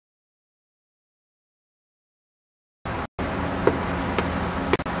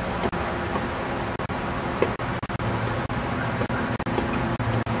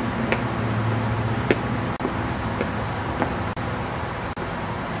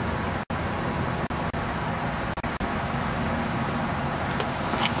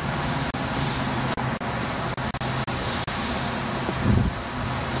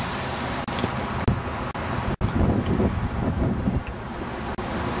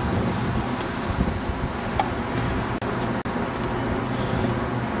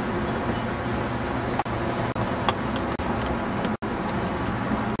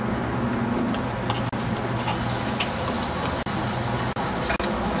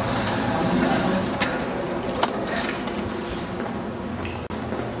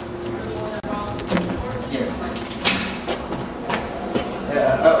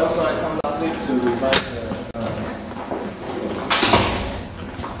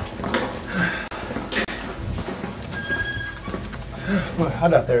Well,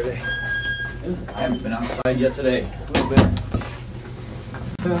 hot out there today. I haven't been outside yet today. A little bit.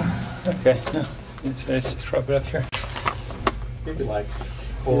 Okay, no. Let's drop it up here. Maybe like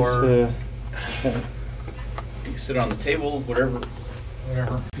Or It's, you can sit on the table, whatever.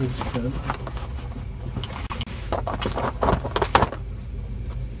 it's good.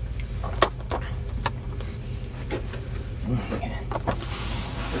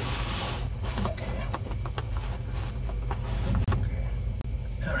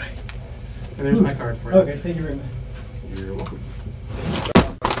 All right. And there's my card for you. Okay, thank you very much. You're welcome.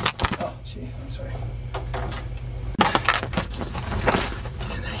 Oh, jeez, I'm sorry.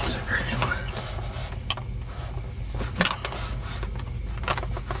 And there you sucker. Come on.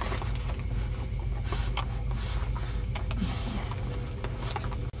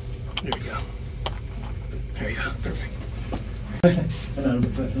 There we go. There you go. Perfect. I'm not a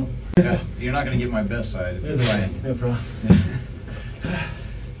professional. Yeah, you're not going to get my best side if you're trying. No problem.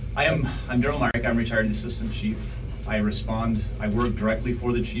 I'm Daryl Myrick. I'm retired assistant chief. I work directly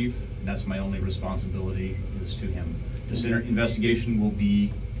for the chief, and that's my only responsibility is to him. This investigation will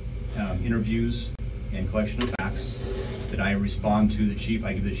be interviews and collection of facts that I respond to the chief.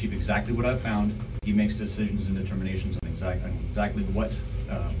 I give the chief exactly what I've found. He makes decisions and determinations on exactly what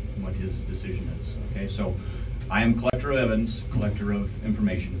his decision is. Okay, so I am collector of evidence, collector of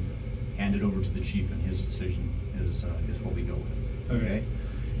information, hand it over to the chief, and his decision is what we go with. Okay,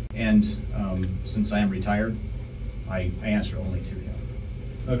 and since I am retired, I answer only to him.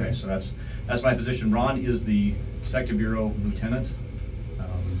 Okay, so that's my position. Ron is the Detective Bureau lieutenant.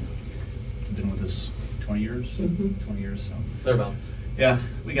 Been with us 20 years. 20 years, so Thereabouts. yeah,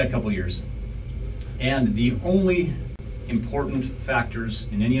 we got a couple years. And the only important factors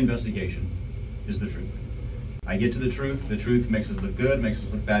in any investigation is the truth. I get to the truth makes us look good, makes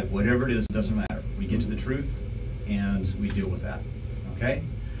us look bad, whatever it is, it doesn't matter. We get to the truth and we deal with that, okay?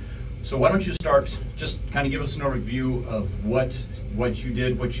 So why don't you start, just kind of give us an overview of what you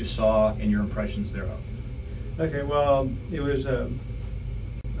did, what you saw, and your impressions thereof. Okay, well, it was, I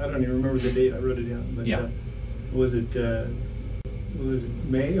don't even remember the date, I wrote it down, but Yeah. Was it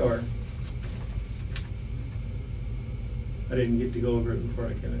May or? I didn't get to go over it before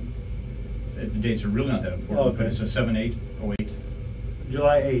I came in. The dates are really not that important, Okay. but it's a 7/8/08.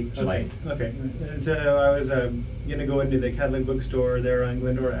 July 8th. July Okay. And so I was going to go into the Catholic bookstore there on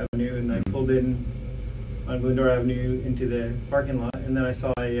Glendora Avenue, and I pulled in on Glendora Avenue into the parking lot, and then I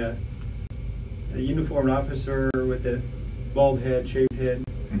saw a uniformed officer with a bald head, shaved head,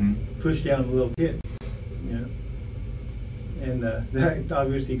 push down a little kid, you know. And that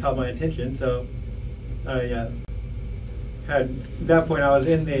obviously caught my attention, so I at that point I was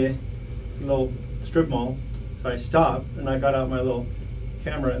in the little strip mall, so I stopped and I got out my little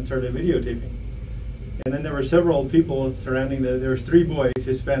camera and started videotaping. And then there were several people surrounding there was 3 boys,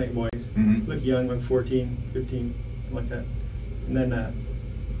 Hispanic boys, look young, like 14, 15, like that. And then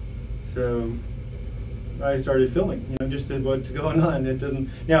so I started filming, you know, just what's going on. It doesn't,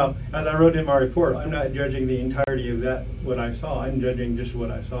 now, as I wrote in my report, I'm not judging the entirety of that, what I saw. I'm judging just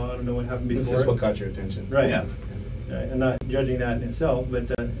what I saw. I don't know what happened before. This is what caught your attention. Right. Yeah. I'm not judging that in itself, but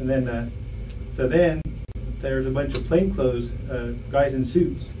and then so then there's a bunch of plainclothes guys in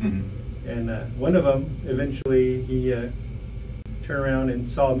suits, and one of them eventually he turned around and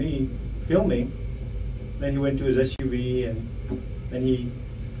saw me filming. Then he went to his SUV and then he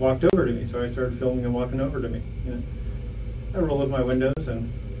walked over to me. So I started filming him walking over to me. You know, I rolled up my windows and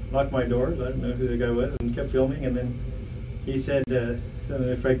locked my doors. I didn't know who the guy was, and kept filming. And then he said something to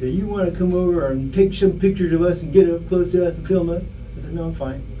the effect that, "You want to come over and take some pictures of us and get up close to us and film us?" I said, "No, I'm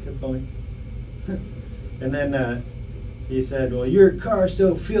fine." Kept filming. And then he said, "Well, your car's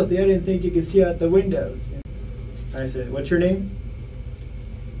so filthy, I didn't think you could see out the windows." I said, "What's your name?"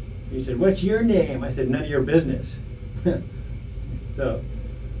 He said, "What's your name?" I said, "None of your business." So,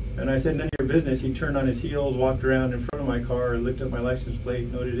 and I said, "None of your business." He turned on his heels, walked around in front of my car, looked at my license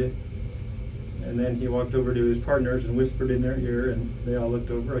plate, noted it. And then he walked over to his partners and whispered in their ear, and they all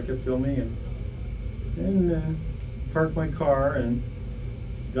looked over. I kept filming and parked my car and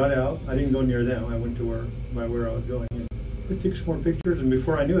got out. I didn't go near them. I went to where I was going. And just took some more pictures, and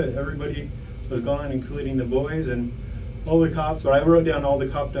before I knew it, everybody was gone, including the boys and all the cops. But I wrote down all the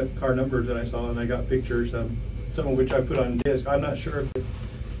cop car numbers that I saw, and I got pictures, some of which I put on disc. I'm not sure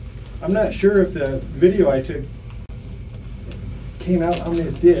if the video I took came out on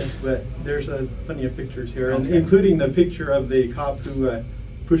this disc, but there's plenty of pictures here, and including the picture of the cop who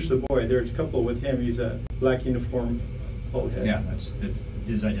pushed the boy. There's a couple with him. He's a black uniform, bald head. Yeah, it's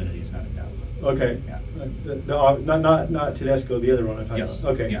his identity is not in doubt. Okay. Yeah. Not Tedesco, the other one I'm talking Yes.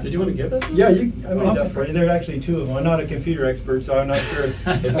 about. Okay. Yeah. Did you want to give that? Yeah, I made Okay. that for you. There are actually two of them. I'm not a computer expert, so I'm not sure.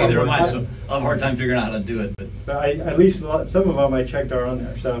 Neither am I, so I'll have a hard time figuring out how to do it, but. But at least some of them I checked are on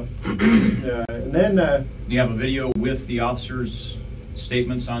there. So, and then You have a video with the officer's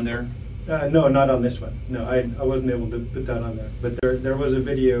statements on there? no, not on this one. No, I wasn't able to put that on there. But there was a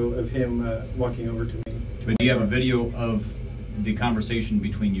video of him walking over to me. But do you have a video of the conversation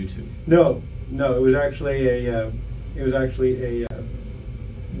between you two? No, it was actually a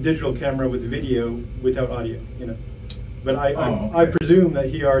digital camera with video without audio. But I presume that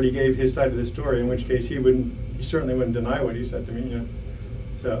he already gave his side of the story. In which case he certainly wouldn't deny what he said to me.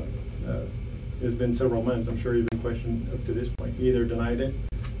 So it's been several months. I'm sure he's been questioned up to this point. He either denied it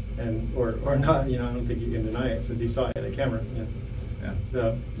or not. I don't think he can deny it since he saw it at a camera. Yeah.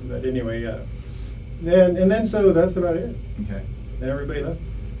 So, but anyway, and then so that's about it. Okay. Then everybody left.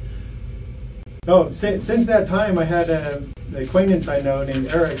 Oh, since that time, I had an acquaintance I know named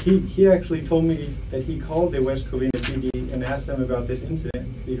Eric. He actually told me that he called the West Covina PD and asked them about this incident.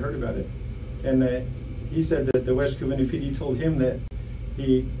 He'd heard about it, and he said that the West Covina PD told him that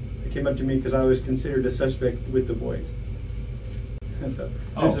he came up to me because I was considered a suspect with the boys. So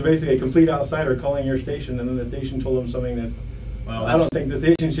this is basically a complete outsider calling your station, and then the station told him something that's. Well, I don't think the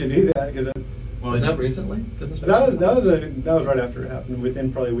station should do that because. Well, Was that recently? That was right after it happened,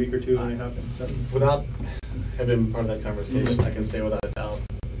 within probably a week or two when it happened. So. Without having been part of that conversation, I can say without a doubt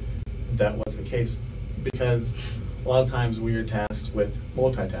that wasn't the case. Because a lot of times we are tasked with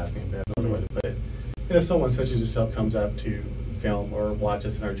multitasking, that's another way to put it. And if someone such as yourself comes up to film or watch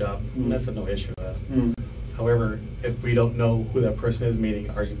us in our job, that's no issue with us. However, if we don't know who that person is,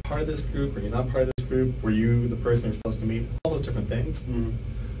 meaning are you part of this group, are you not part of this group, were you the person you're supposed to meet, all those different things,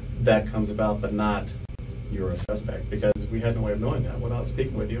 that comes about, but not you're a suspect, because we had no way of knowing that without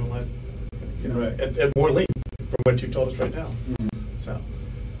speaking with you and at more length from what you told us right now. So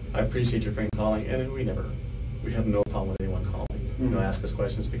I appreciate your friend calling, and we have no problem with anyone calling, ask us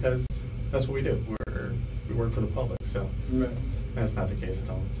questions, because that's what we do. We work for the public, so that's not the case at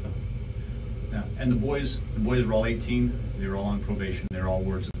all. So. Yeah, and the boys were all 18. They were all on probation. They're all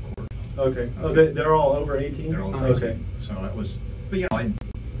wards of the court. Okay. Oh, they're all over 18? They're all over 18. Okay. So that was, but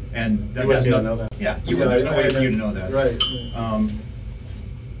and that you has wouldn't be able to nothing. know that. Yeah, there's no way for you to know that. Right.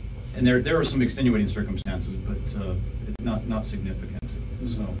 And there were some extenuating circumstances, but not significant.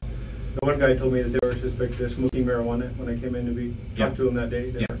 So. The one guy told me that they were suspected of smoking marijuana when I came in to talk to him that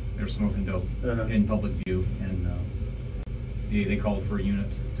day. Yeah, they were smoking dope in public view, and they called for a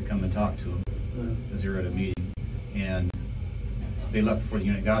unit to come and talk to them as they were at a meeting, and they left before the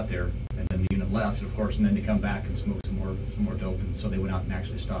unit got there, and then the unit left, of course, and then they come back and smoke some more dope, and so they went out and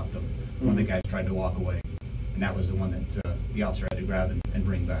actually stopped them. One of the guys tried to walk away, and that was the one that the officer had to grab and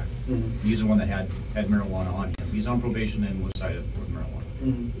bring back. He's the one that had marijuana on him. He's on probation and was cited for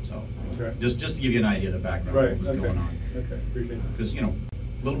marijuana. So just to give you an idea of the background of what was going on. Okay, appreciate it. Because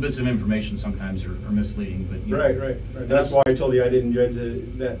little bits of information sometimes are misleading, but right. That's why I told you I didn't judge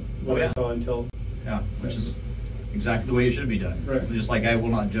what I saw until. Yeah, which is exactly the way it should be done. Right. Just like I will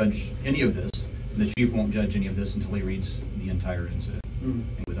not judge any of this, and the chief won't judge any of this until he reads the entire incident and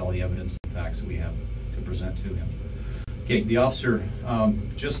with all the evidence and facts that we have to present to him. Okay, the officer,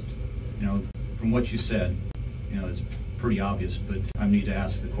 just from what you said, it's pretty obvious, but I need to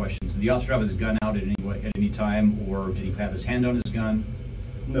ask the questions. Did the officer have his gun out at any time, or did he have his hand on his gun?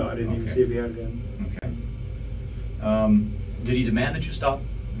 No, I didn't even see if he had a gun. Okay. Did he demand that you stop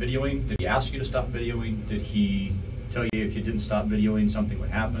videoing? Did he ask you to stop videoing? Did he tell you if you didn't stop videoing, something would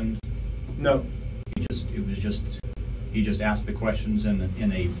happen? No. He just asked the questions in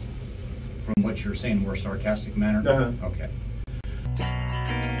a, from what you're saying, more sarcastic manner? Okay.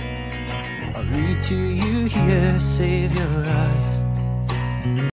 I'll read to you here, save your eyes.